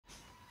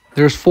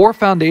There's 4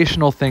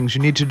 foundational things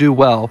you need to do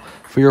well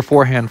for your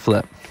forehand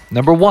flip.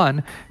 Number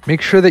 1,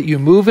 make sure that you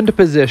move into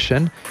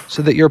position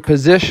so that you're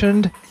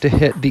positioned to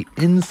hit the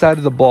inside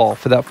of the ball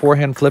for that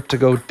forehand flip to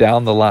go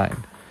down the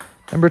line.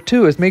 Number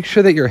 2 is make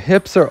sure that your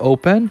hips are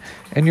open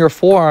and your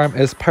forearm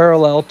is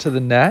parallel to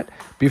the net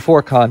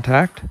before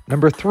contact.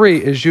 Number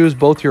 3 is use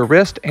both your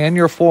wrist and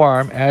your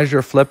forearm as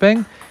you're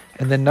flipping.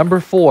 And then number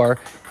 4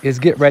 is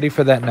get ready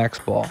for that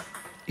next ball.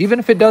 Even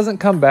if it doesn't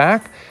come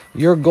back,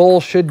 your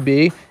goal should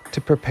be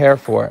to prepare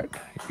for it.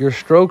 Your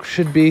stroke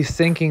should be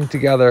syncing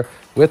together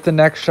with the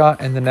next shot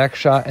and the next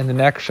shot and the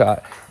next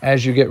shot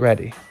as you get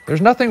ready.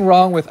 There's nothing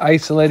wrong with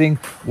isolating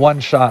one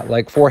shot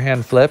like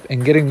forehand flip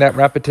and getting that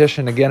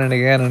repetition again and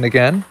again and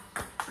again.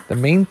 The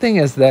main thing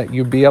is that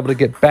you be able to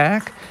get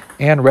back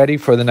and ready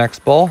for the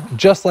next ball,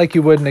 just like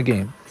you would in a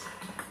game.